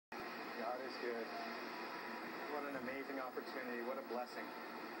good. What an amazing opportunity. What a blessing.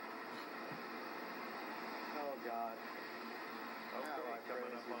 Oh, God. Okay,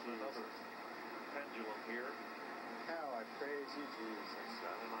 coming up on another pendulum here. How I praise you, Jesus.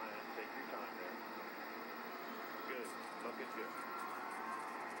 7-9, take your time there. Good, looking good.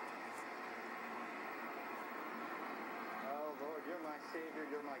 Oh, Lord, you're my Savior,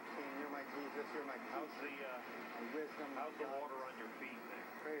 you're my King, you're my Jesus, you're my peace. How's wisdom? How's the water on your feet there?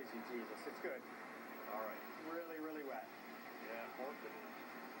 Praise you, Jesus. It's good. All right. Really, really wet. Yeah, of course it is.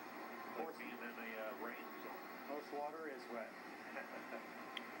 Like being in a rain zone. Most water is wet.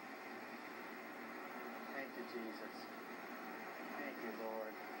 Thank you, Jesus. Thank you,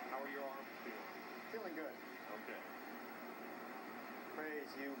 Lord. How are your arms feeling? Feeling good. Okay.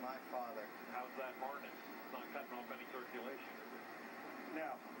 Praise you, my Father. How's that harness? It's not cutting off any circulation, is it?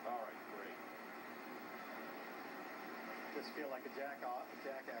 No. All right, great. Just feel like a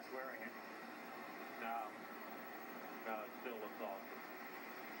jackass wearing it. No. No, it still looks awesome.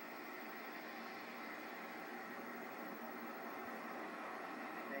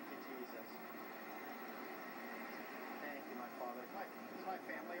 Thank you, Jesus. Thank you, my Father. Is my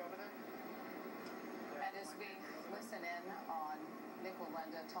family over there? And as we listen in on Nik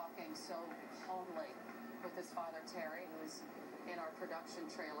Wallenda talking so calmly with his father, Terry, who's in our production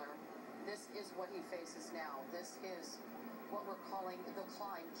trailer, this is what he faces now. This is what we're calling the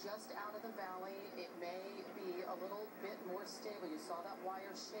climb just out of the valley. It may be a little bit more stable. You saw that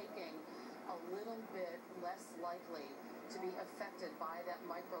wire shaking, a little bit less likely to be affected by that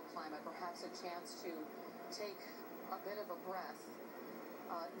microclimate, perhaps a chance to take a bit of a breath.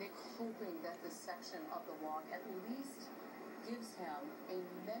 Nik hoping that this section of the walk at least gives him a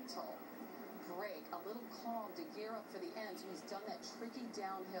mental break, a little calm to gear up for the end. So he's done that tricky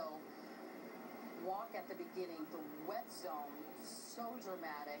downhill walk at the beginning, the wet zone, so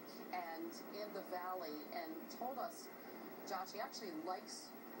dramatic, and in the valley, and told us, Josh, he actually likes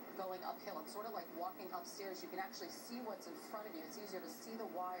going uphill. It's sort of like walking upstairs. You can actually see what's in front of you. It's easier to see the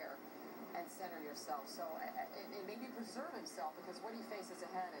wire and center yourself. So it made me preserve himself, because what he faces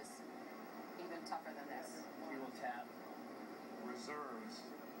ahead is even tougher than this. Fuel tap reserves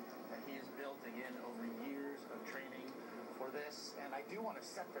that he is building in over years of training for this. And I do want to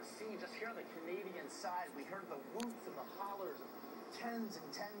set the scene just here on the Canadian side. We heard the whoops and the hollers of tens and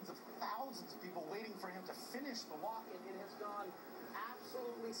tens of thousands of people waiting for him to finish the walk, and it has gone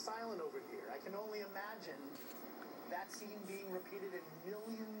absolutely silent over here. I can only imagine that scene being repeated in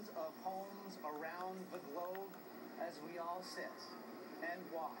millions of homes around the globe as we all sit and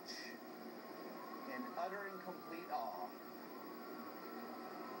watch in utter and complete awe